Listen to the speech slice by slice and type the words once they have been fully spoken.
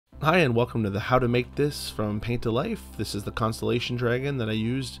Hi and welcome to the How to Make This from Paint to Life. This is the constellation dragon that I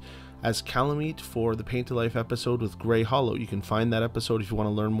used as Kalameet for the Paint to Life episode with Grey Hollow. You can find that episode if you want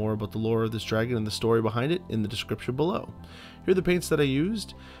to learn more about the lore of this dragon and the story behind it in the description below. Here are the paints that I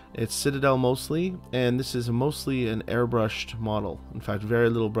used. It's Citadel mostly, and this is mostly an airbrushed model. In fact,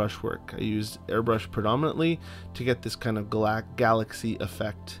 very little brush work. I used airbrush predominantly to get this kind of galaxy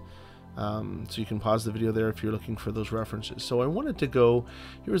effect. So you can pause the video there if you're looking for those references. So I wanted to go,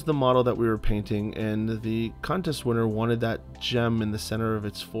 here's the model that we were painting, and the contest winner wanted that gem in the center of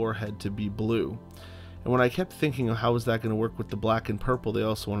its forehead to be blue. And when I kept thinking of how is that going to work with the black and purple they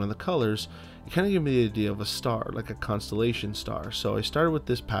also wanted the colors, it kind of gave me the idea of a star, like a constellation star. So I started with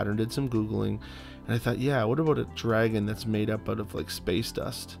this pattern, did some Googling, and I thought, yeah, what about a dragon that's made up out of like space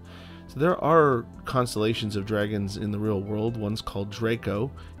dust? So there are constellations of dragons in the real world. One's called Draco,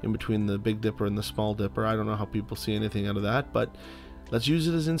 in between the Big Dipper and the Small Dipper. I don't know how people see anything out of that, but let's use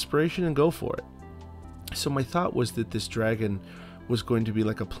it as inspiration and go for it. So my thought was that this dragon was going to be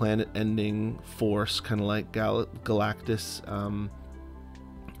like a planet-ending force, kind of like Galactus.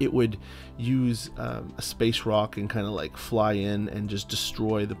 It would use a space rock and kind of like fly in and just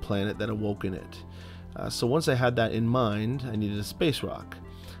destroy the planet that awoke in it. So once I had that in mind, I needed a space rock.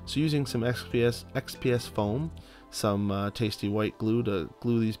 So using some XPS foam, some tasty white glue to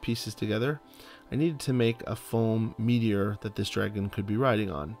glue these pieces together, I needed to make a foam meteor that this dragon could be riding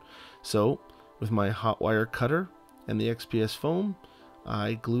on. So with my hot wire cutter and the XPS foam,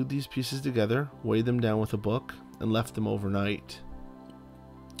 I glued these pieces together, weighed them down with a book, and left them overnight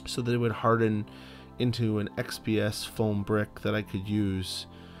so that it would harden into an XPS foam brick that I could use.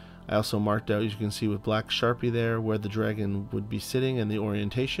 I also marked out, as you can see with black Sharpie there, where the dragon would be sitting and the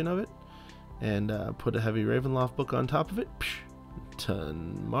orientation of it, and put a heavy Ravenloft book on top of it.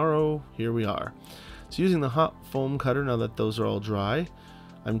 Tomorrow, here we are. So using the hot foam cutter, now that those are all dry,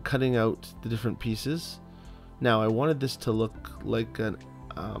 I'm cutting out the different pieces. Now I wanted this to look like an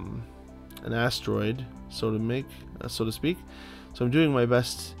asteroid, so to speak. So I'm doing my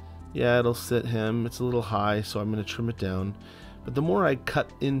best. Yeah, it'll sit him. It's a little high, so I'm going to trim it down. But the more I cut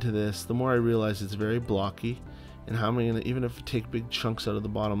into this, the more I realize it's very blocky, and how am I going to, even if I take big chunks out of the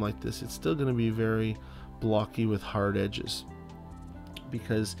bottom like this, it's still going to be very blocky with hard edges,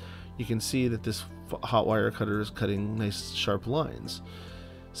 because you can see that this hot wire cutter is cutting nice sharp lines.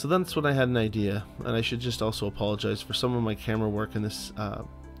 So that's when I had an idea, and I should just also apologize for some of my camera work in this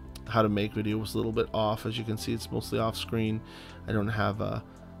how to make video was a little bit off. As you can see, it's mostly off screen. I don't have a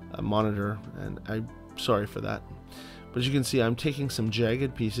monitor, and I'm sorry for that. But as you can see, I'm taking some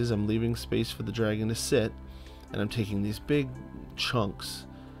jagged pieces, I'm leaving space for the dragon to sit, and I'm taking these big chunks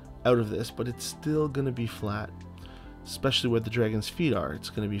out of this, but it's still going to be flat. Especially where the dragon's feet are, it's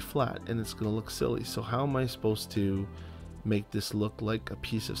going to be flat, and it's going to look silly. So how am I supposed to make this look like a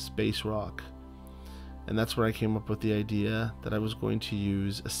piece of space rock? And that's where I came up with the idea that I was going to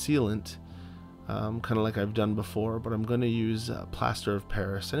use a sealant, kind of like I've done before, but I'm going to use plaster of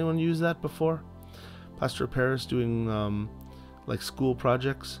Paris. Anyone use that before? Plaster of Paris, doing like school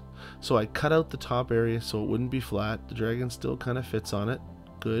projects. So I cut out the top area so it wouldn't be flat. The dragon still kind of fits on it.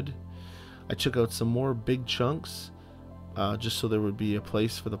 Good. I took out some more big chunks just so there would be a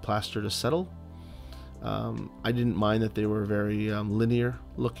place for the plaster to settle. I didn't mind that they were very linear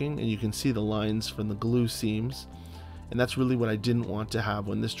looking, and you can see the lines from the glue seams, and that's really what I didn't want to have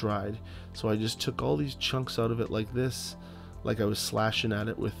when this dried. So I just took all these chunks out of it like this, like I was slashing at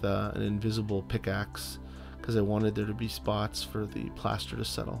it with an invisible pickaxe, because I wanted there to be spots for the plaster to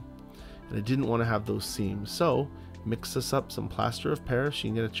settle, and I didn't want to have those seams. So mix this up, some plaster of Paris, you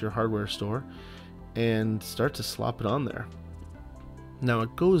can get it at your hardware store, and start to slop it on there. Now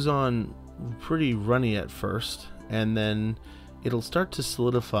it goes on pretty runny at first, and then it'll start to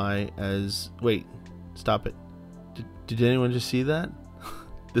solidify as... Wait, stop it. Did anyone just see that?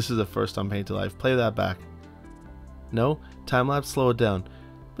 This is the first on Paint to Life. Play that back. No? Time lapse, slow it down.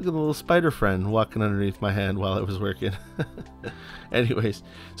 Look at the little spider friend walking underneath my hand while I was working. Anyways,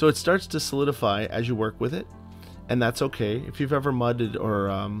 so it starts to solidify as you work with it, and that's okay. If you've ever mudded or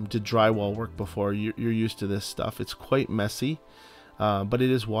did drywall work before, you're used to this stuff. It's quite messy, but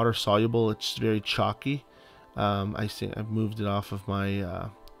it is water soluble. It's very chalky. I see I've moved it off of my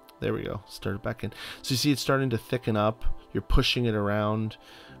there we go, start it back in. So you see it's starting to thicken up. You're pushing it around,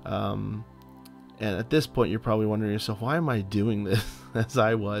 and at this point you're probably wondering yourself, why am I doing this? As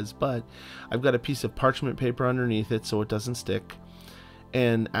I was. But I've got a piece of parchment paper underneath it so it doesn't stick,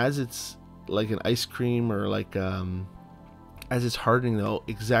 and as it's like an ice cream, or like as it's hardening, though,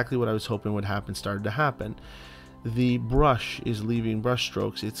 exactly what I was hoping would happen started to happen. The brush is leaving brush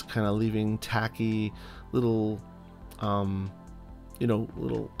strokes. It's kind of leaving tacky little you know,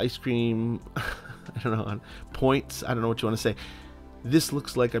 little ice cream, I don't know, points, I don't know what you want to say. This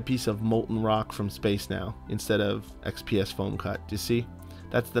looks like a piece of molten rock from space now instead of XPS foam cut. Do you see?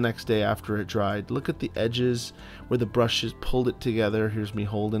 That's the next day after it dried. Look at the edges where the brush has pulled it together. Here's me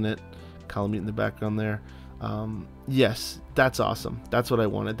holding it. Kalameet in the background there. Yes, that's awesome. That's what I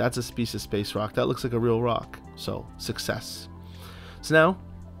wanted. That's a piece of space rock. That looks like a real rock. So, success. So now,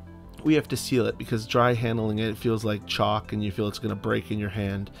 we have to seal it because dry handling it feels like chalk and you feel it's going to break in your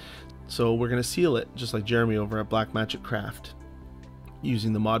hand. So we're going to seal it just like Jeremy over at Black Magic Craft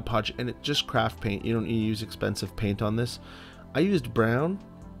using the Mod Podge, and it just craft paint. You don't need to use expensive paint on this. I used brown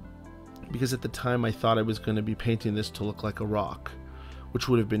because at the time I thought I was going to be painting this to look like a rock, which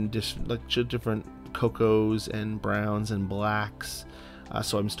would have been like different cocos and browns and blacks.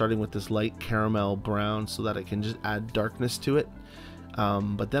 So I'm starting with this light caramel brown so that I can just add darkness to it.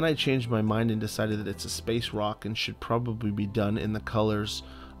 But then I changed my mind and decided that it's a space rock and should probably be done in the colors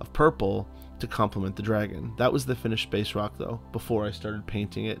of purple to complement the dragon. That was the finished space rock though, before I started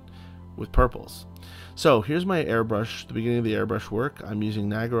painting it with purples. So here's my airbrush, the beginning of the airbrush work. I'm using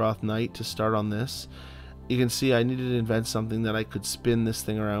Nagaroth Night to start on this. You can see I needed to invent something that I could spin this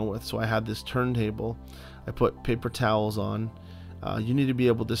thing around with, so I had this turntable. I put paper towels on. You need to be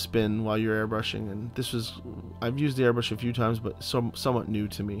able to spin while you're airbrushing, and this was, I've used the airbrush a few times, but somewhat new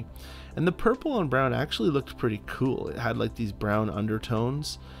to me. And the purple on brown actually looked pretty cool. It had like these brown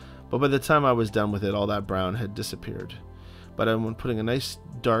undertones, but by the time I was done with it, all that brown had disappeared. But I'm putting a nice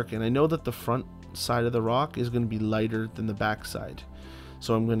dark, and I know that the front side of the rock is going to be lighter than the back side.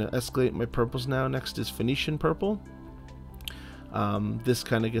 So I'm going to escalate my purples now. Next is Phoenician purple. This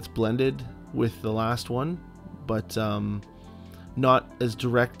kind of gets blended with the last one, but not as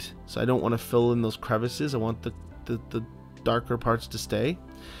direct, so I don't want to fill in those crevices. I want the darker parts to stay.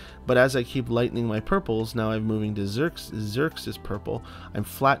 But as I keep lightening my purples, now I'm moving to Xerxes purple. I'm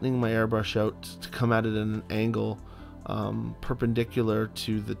flattening my airbrush out to come at it at an angle perpendicular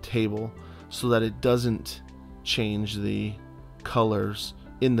to the table so that it doesn't change the colors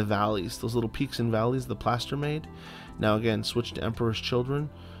in the valleys, those little peaks and valleys the plaster made. Now again, switch to Emperor's Children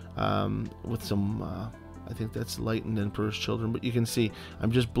with some I think that's lightened Emperor's Children, but you can see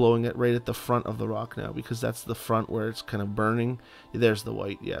I'm just blowing it right at the front of the rock now because that's the front where it's kind of burning. There's the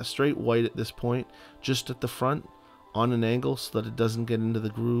white, yeah, straight white at this point, just at the front on an angle so that it doesn't get into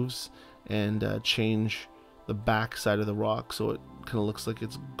the grooves and change the back side of the rock so it kind of looks like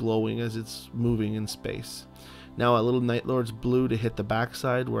it's glowing as it's moving in space. Now a little Night Lord's blue to hit the back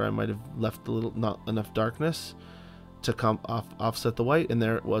side where I might have left a little not enough darkness to come offset the white, and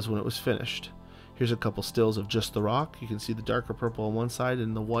there it was when it was finished. Here's a couple stills of just the rock. You can see the darker purple on one side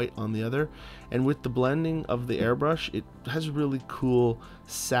and the white on the other. And with the blending of the airbrush, it has a really cool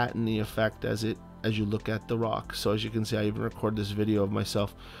satiny effect as you look at the rock. So as you can see, I even recorded this video of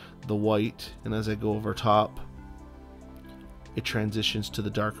myself, the white, and as I go over top, it transitions to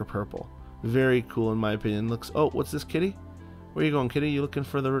the darker purple. Very cool in my opinion. Looks, oh, what's this, kitty? Where are you going, kitty? You looking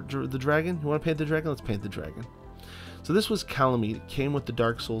for the dragon? You want to paint the dragon? Let's paint the dragon. So this was Kalameet. It came with the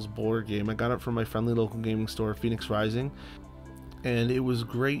Dark Souls board game. I got it from my friendly local gaming store, Phoenix Rising, and it was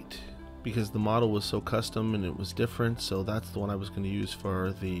great because the model was so custom and it was different, so that's the one I was going to use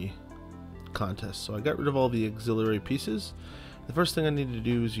for the contest. So I got rid of all the auxiliary pieces. The first thing I needed to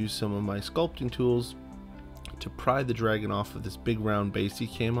do is use some of my sculpting tools to pry the dragon off of this big round base he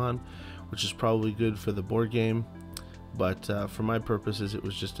came on, which is probably good for the board game, but for my purposes it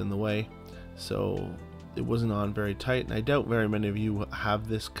was just in the way. So it wasn't on very tight, and I doubt very many of you have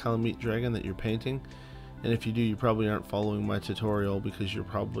this Kalameet dragon that you're painting, and if you do, you probably aren't following my tutorial because you're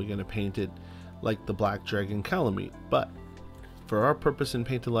probably going to paint it like the black dragon Kalameet. But for our purpose in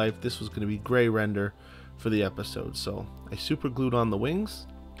Paint to Life, this was going to be gray render for the episode. So I super glued on the wings,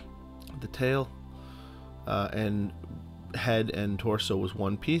 the tail, and head and torso was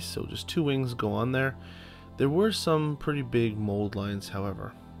one piece, so just two wings go on there. There were some pretty big mold lines,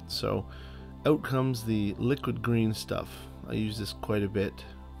 however, so out comes the liquid green stuff. I use this quite a bit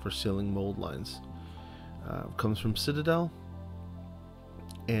for sealing mold lines. Comes from Citadel,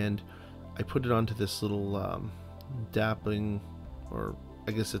 and I put it onto this little dapping, or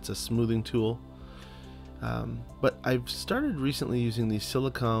I guess it's a smoothing tool. But I've started recently using these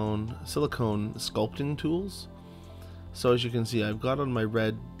silicone sculpting tools. So as you can see, I've got on my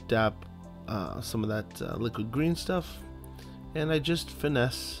red dap some of that liquid green stuff, and I just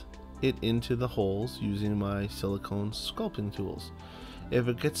finesse it into the holes using my silicone sculpting tools. If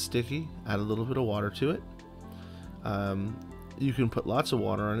it gets sticky, add a little bit of water to it. You can put lots of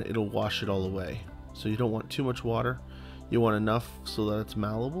water on it, it'll wash it all away. So you don't want too much water, you want enough so that it's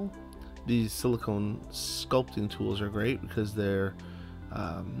malleable. These silicone sculpting tools are great because they're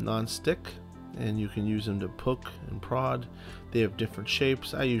non-stick, and you can use them to poke and prod. They have different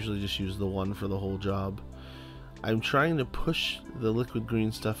shapes. I usually just use the one for the whole job. I'm trying to push the liquid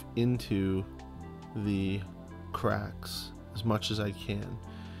green stuff into the cracks as much as I can,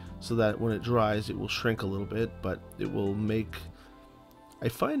 so that when it dries it will shrink a little bit, but it will make... I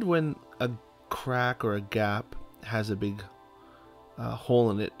find when a crack or a gap has a big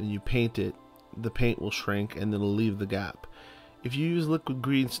hole in it and you paint it, the paint will shrink and it'll leave the gap. If you use liquid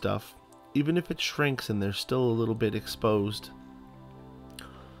green stuff, even if it shrinks and there's still a little bit exposed,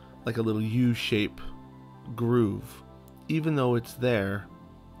 like a little U-shape groove, even though it's there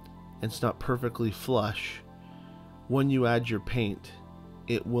and it's not perfectly flush, when you add your paint,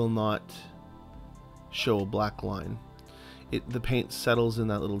 it will not show a black line. The paint settles in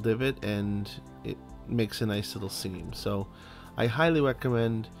that little divot and it makes a nice little seam. So I highly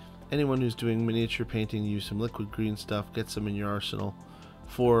recommend anyone who's doing miniature painting use some liquid green stuff, get some in your arsenal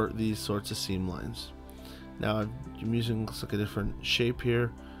for these sorts of seam lines. Now I'm using, looks like a different shape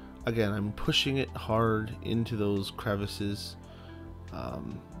here. Again, I'm pushing it hard into those crevices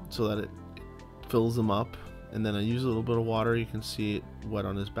so that it fills them up, and then I use a little bit of water, you can see it wet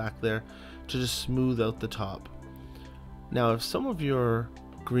on his back there, to just smooth out the top. Now if some of your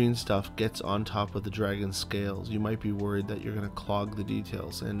green stuff gets on top of the dragon scales, you might be worried that you're going to clog the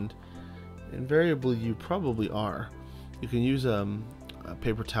details, and invariably you probably are. You can use a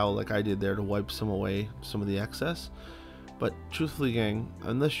paper towel like I did there to wipe some away, some of the excess. But truthfully, gang,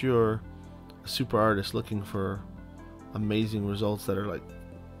 unless you're a super artist looking for amazing results that are like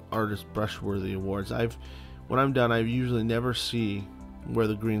artist brush worthy awards, when I'm done, I usually never see where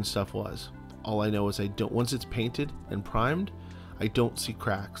the green stuff was. All I know is once it's painted and primed, I don't see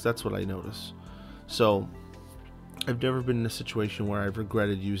cracks. That's what I notice. So I've never been in a situation where I've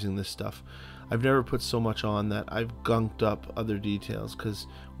regretted using this stuff. I've never put so much on that I've gunked up other details, because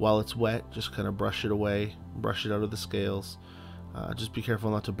while it's wet, just kind of brush it away, brush it out of the scales. Just be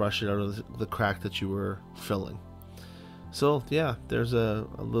careful not to brush it out of the crack that you were filling. So yeah, there's a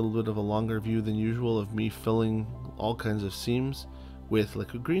little bit of a longer view than usual of me filling all kinds of seams with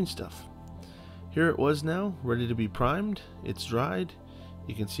liquid green stuff. Here it was now, ready to be primed. It's dried.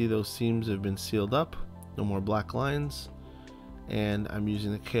 You can see those seams have been sealed up, no more black lines. And I'm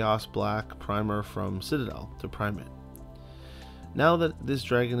using the Chaos Black primer from Citadel to prime it. Now that this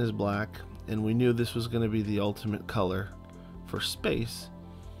dragon is black, and we knew this was going to be the ultimate color for space,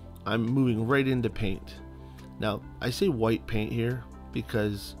 I'm moving right into paint. Now I say white paint here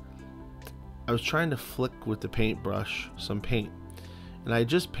because I was trying to flick with the paintbrush some paint, and I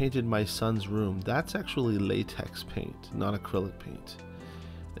just painted my son's room. That's actually latex paint, not acrylic paint.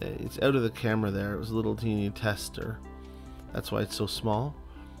 It's out of the camera there. It was a little teeny tester. That's why it's so small.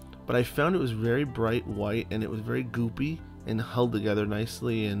 But I found it was very bright white, and it was very goopy and held together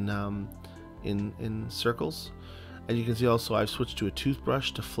nicely in circles. And you can see also I've switched to a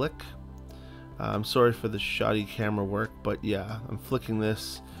toothbrush to flick. I'm sorry for the shoddy camera work, but yeah, I'm flicking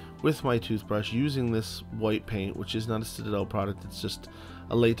this with my toothbrush using this white paint, which is not a Citadel product, it's just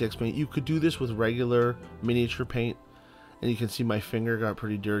a latex paint. You could do this with regular miniature paint, and you can see my finger got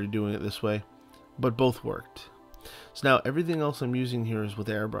pretty dirty doing it this way, but both worked. So now everything else I'm using here is with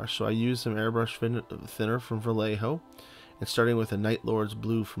airbrush. So I used some airbrush thinner from Vallejo, and starting with a Night Lord's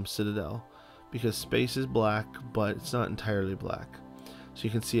Blue from Citadel, because space is black, but it's not entirely black. So you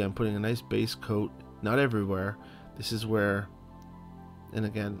can see I'm putting a nice base coat, not everywhere. This is where, and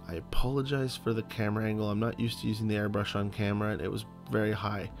again, I apologize for the camera angle. I'm not used to using the airbrush on camera, and it was very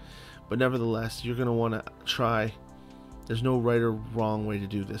high. But nevertheless, you're going to want to try. There's no right or wrong way to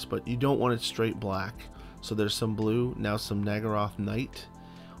do this, but you don't want it straight black. So there's some blue, now some Nagaroth Night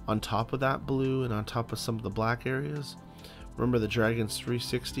on top of that blue and on top of some of the black areas. Remember the dragon's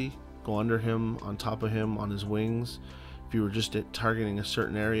 360? Go under him, on top of him, on his wings. If you were just targeting a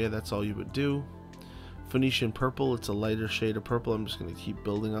certain area, that's all you would do. Phoenician Purple, it's a lighter shade of purple. I'm just going to keep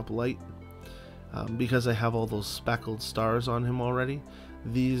building up light. Because I have all those speckled stars on him already,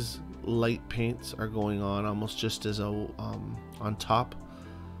 these light paints are going on almost just as a on top.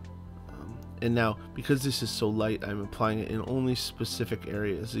 And now, because this is so light, I'm applying it in only specific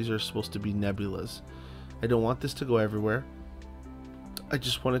areas. These are supposed to be nebulas. I don't want this to go everywhere. I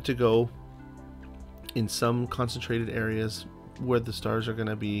just want it to go in some concentrated areas where the stars are going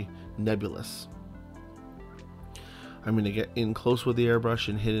to be nebulous. I'm going to get in close with the airbrush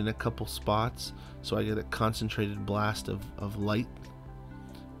and hit in a couple spots so I get a concentrated blast of light,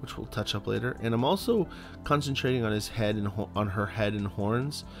 which we'll touch up later. And I'm also concentrating on his head and on her head and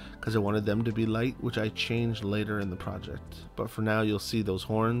horns, because I wanted them to be light, which I changed later in the project. But for now, you'll see those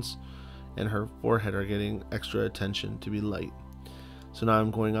horns and her forehead are getting extra attention to be light. So now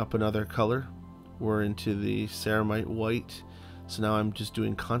I'm going up another color. We're into the ceramite white. So now I'm just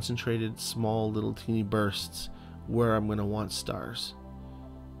doing concentrated small little teeny bursts where I'm going to want stars.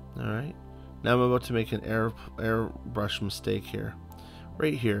 Alright, now I'm about to make an airbrush mistake here.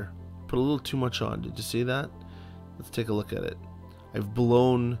 Right here, put a little too much on. Did you see that? Let's take a look at it. I've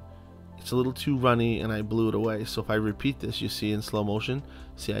blown, it's a little too runny and I blew it away. So if I repeat this, you see in slow motion,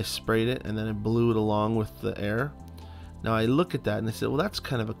 see I sprayed it and then I blew it along with the air. Now I look at that and I said, well, that's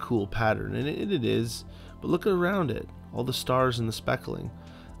kind of a cool pattern, and it is, but look around it, all the stars and the speckling.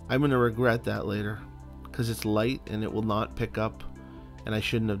 I'm going to regret that later because it's light and it will not pick up, and I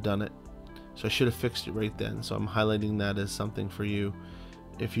shouldn't have done it. So I should have fixed it right then. So I'm highlighting that as something for you.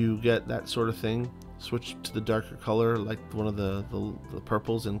 If you get that sort of thing, switch to the darker color like one of the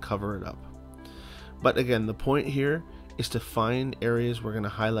purples and cover it up. But again, the point here is to find areas we're going to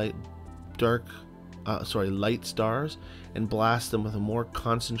highlight light stars and blast them with a more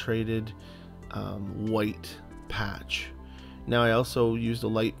concentrated white patch. Now I also used a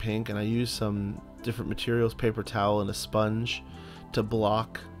light pink, and I used some different materials, paper towel and a sponge, to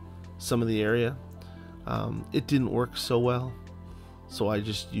block some of the area. It didn't work so well, so I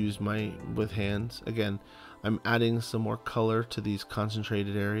just used with hands. Again, I'm adding some more color to these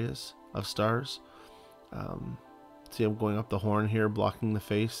concentrated areas of stars. See, I'm going up the horn here, blocking the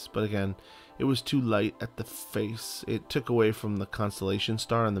face, but again, it was too light at the face. It took away from the constellation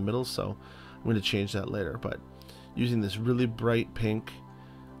star in the middle, so I'm going to change that later. But using this really bright pink,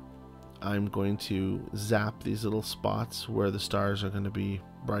 I'm going to zap these little spots where the stars are going to be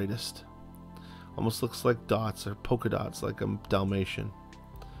brightest. Almost looks like dots or polka dots, like a Dalmatian.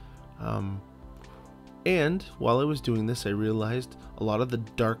 And while I was doing this, I realized a lot of the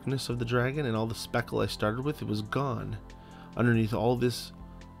darkness of the dragon and all the speckle I started with, it was gone underneath all this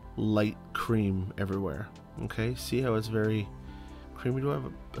light cream everywhere. Okay, see how it's very creamy? Do I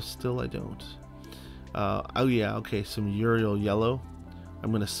have a still? I don't. Oh yeah, okay, some Uriel yellow.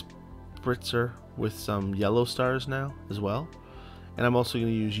 I'm going to spritz her with some yellow stars now as well. And I'm also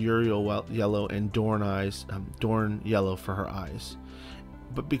going to use Uriel yellow and Dorn yellow for her eyes.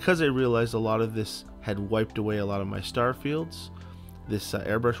 But because I realized a lot of this had wiped away a lot of my star fields, this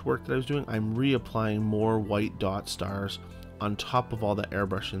airbrush work that I was doing, I'm reapplying more white dot stars on top of all the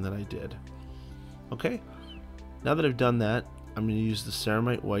airbrushing that I did. Okay, now that I've done that, I'm going to use the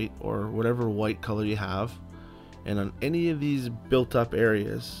ceramite white or whatever white color you have, and on any of these built up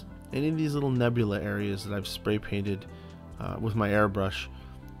areas, any of these little nebula areas that I've spray painted with my airbrush,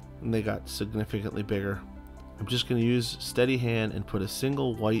 and they got significantly bigger, I'm just going to use steady hand and put a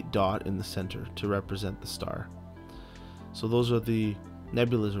single white dot in the center to represent the star. So those are the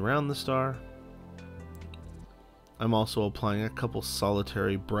nebulas around the star. I'm also applying a couple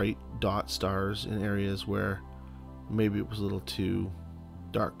solitary bright dot stars in areas where maybe it was a little too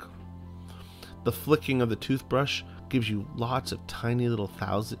dark. The flicking of the toothbrush gives you lots of tiny little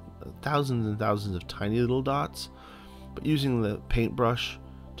thousands and thousands of tiny little dots, but using the paintbrush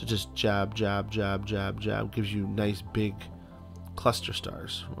to just jab, jab, jab, jab, jab gives you nice big cluster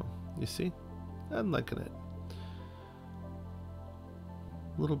stars. Well, you see? I'm liking it.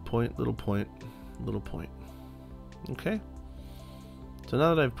 Little point, little point, little point. Okay. So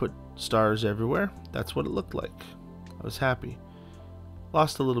now that I've put stars everywhere, that's what it looked like. I was happy.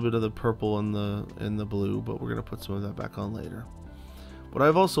 Lost a little bit of the purple and the blue, but we're going to put some of that back on later. What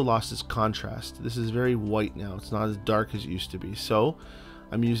I've also lost is contrast. This is very white now. It's not as dark as it used to be. So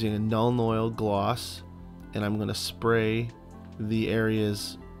I'm using a Nuln Oil gloss, and I'm going to spray the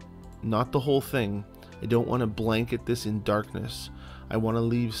areas, not the whole thing. I don't want to blanket this in darkness. I want to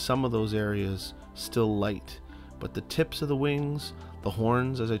leave some of those areas still light. But the tips of the wings, the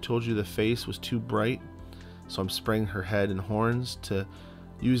horns, as I told you, the face was too bright. So I'm spraying her head and horns to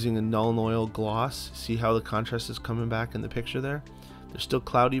using a Nuln Oil gloss. See how the contrast is coming back in the picture there? There's still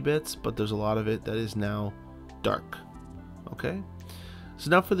cloudy bits, but there's a lot of it that is now dark. Okay? So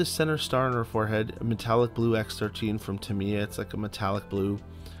now for the center star on her forehead, a metallic blue X13 from Tamiya. It's like a metallic blue.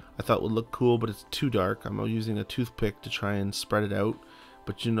 I thought it would look cool, but it's too dark. I'm using a toothpick to try and spread it out,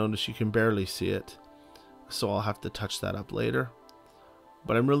 but you notice you can barely see it. So I'll have to touch that up later.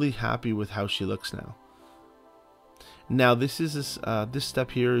 But I'm really happy with how she looks now. Now this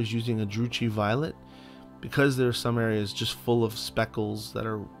step here is using a Drucci Violet. Because there are some areas just full of speckles that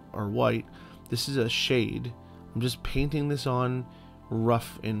are white, this is a shade. I'm just painting this on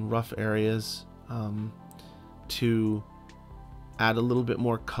rough areas to add a little bit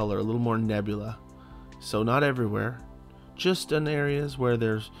more color, a little more nebula. So not everywhere, just in areas where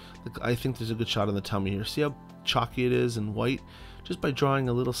I think there's a good shot on the tummy here. See how chalky it is and white? Just by drawing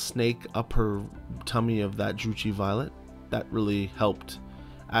a little snake up her tummy of that Drucci Violet. that really helped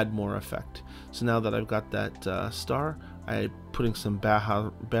add more effect. So now that I've got that star, I'm putting some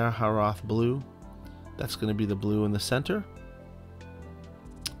Baharoth blue. That's going to be the blue in the center.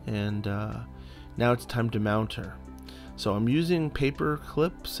 And now it's time to mount her. So I'm using paper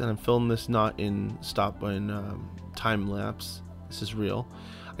clips, and I'm filming this not in time lapse. This is real.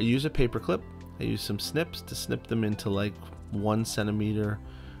 I use a paper clip. I use some snips to snip them into like 1 centimeter,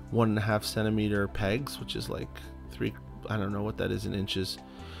 1.5 centimeter pegs, which is like 3, I don't know what that is in inches.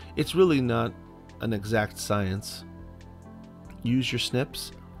 It's really not an exact science. Use your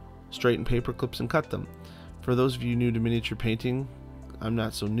snips, straighten paper clips, and cut them. For those of you new to miniature painting, I'm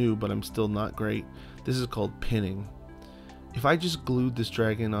not so new, but I'm still not great. This is called pinning. If I just glued this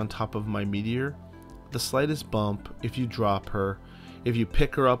dragon on top of my meteor, the slightest bump, if you drop her, if you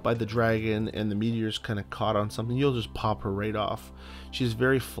pick her up by the dragon and the meteor's kind of caught on something, you'll just pop her right off. She has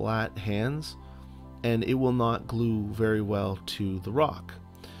very flat hands, and it will not glue very well to the rock.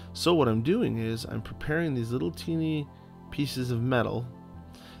 So what I'm doing is I'm preparing these little teeny pieces of metal.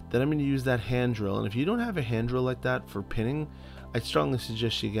 Then I'm going to use that hand drill, and if you don't have a hand drill like that for pinning, I strongly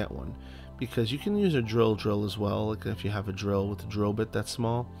suggest you get one, because you can use a drill as well, like if you have a drill with a drill bit that's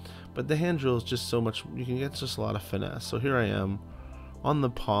small. But the hand drill is just so much, you can get just a lot of finesse. So here I am on the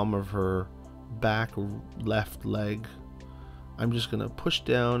palm of her back left leg. I'm just going to push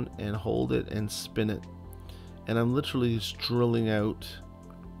down and hold it and spin it. And I'm literally just drilling out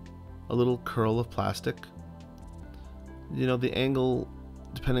a little curl of plastic. You know, the angle,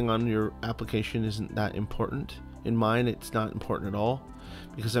 depending on your application, isn't that important. In mine, it's not important at all,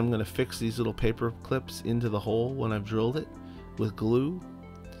 because I'm going to fix these little paper clips into the hole when I've drilled it with glue.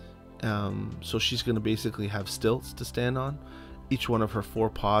 So she's going to basically have stilts to stand on. Each one of her 4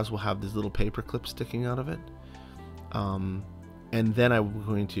 paws will have these little paper clips sticking out of it. And then I'm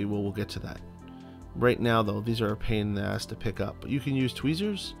going to, well, we'll get to that. Right now, though, these are a pain in the ass to pick up. But you can use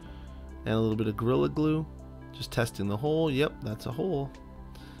tweezers and a little bit of Gorilla Glue. Just testing the hole. Yep, that's a hole.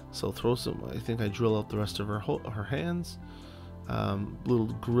 So throw some, I think I drill out the rest of her hands. Little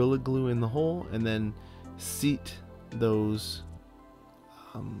Gorilla Glue in the hole, and then seat those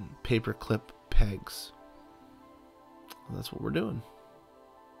paper clip pegs. That's what we're doing.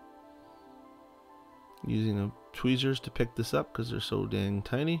 Using tweezers to pick this up because they're so dang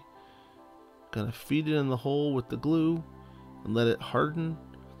tiny. Gonna feed it in the hole with the glue and let it harden,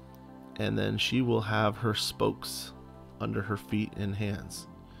 and then she will have her spokes under her feet and hands.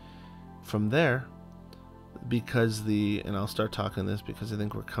 From there, because and I'll start talking this because I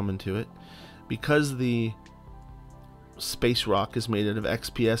think we're coming to it, because the space rock is made out of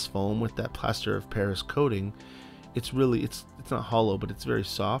XPS foam with that plaster of Paris coating, it's not hollow, but it's very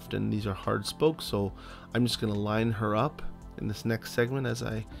soft, and these are hard spokes. So I'm just going to line her up in this next segment as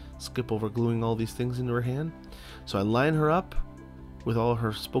I skip over gluing all these things into her hand. So I line her up with all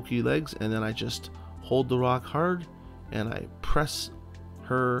her spokey legs, and then I just hold the rock hard and I press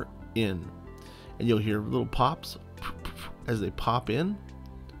her in, and you'll hear little pops as they pop in,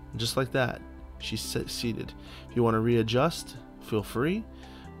 just like that. She's seated. If you want to readjust, feel free.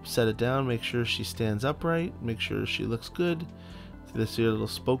 Set it down, make sure she stands upright, make sure she looks good. See her little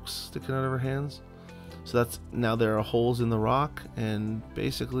spokes sticking out of her hands. So that's, now there are holes in the rock, and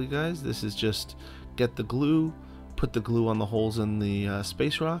basically, guys, this is just get the glue, put the glue on the holes in the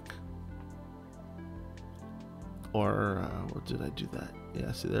space rock. Or what did I do that?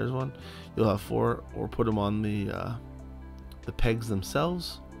 Yeah, see, there's one. You'll have 4, or put them on the pegs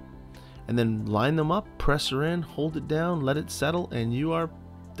themselves, and then line them up, press her in, hold it down, let it settle, and you are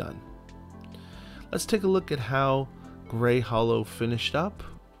done. Let's take a look at how Gray Hollow finished up.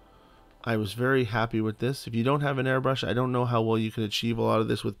 I was very happy with this. If you don't have an airbrush, I don't know how well you can achieve a lot of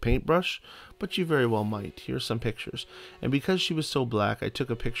this with paintbrush, but you very well might. Here's some pictures. And because she was so black, I took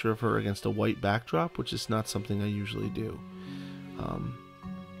a picture of her against a white backdrop, which is not something I usually do.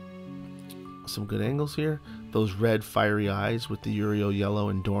 Some good angles here. Those red fiery eyes with the Uriel yellow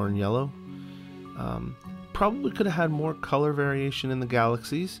and Dorn yellow. Probably could have had more color variation in the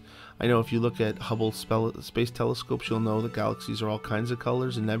galaxies. I know if you look at Hubble space telescopes, you'll know that galaxies are all kinds of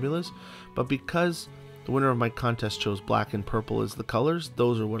colors and nebulas, but because the winner of my contest chose black and purple as the colors,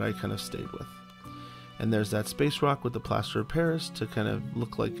 those are what I kind of stayed with. And there's that space rock with the plaster of Paris to kind of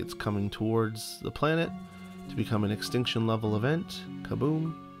look like it's coming towards the planet to become an extinction level event.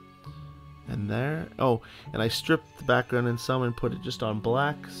 Kaboom. And there, oh, and I stripped the background in some and put it just on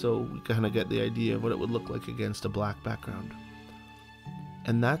black, so we kind of get the idea of what it would look like against a black background.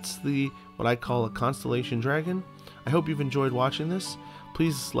 And that's what I call a constellation dragon. I hope you've enjoyed watching this.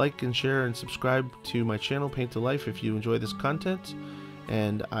 Please like and share and subscribe to my channel, Paint to Life, if you enjoy this content.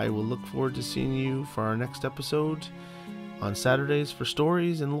 And I will look forward to seeing you for our next episode. on Saturdays for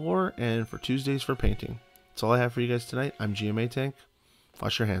stories and lore, and for Tuesdays for painting. That's all I have for you guys tonight. I'm GMA Tank.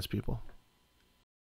 Wash your hands, people.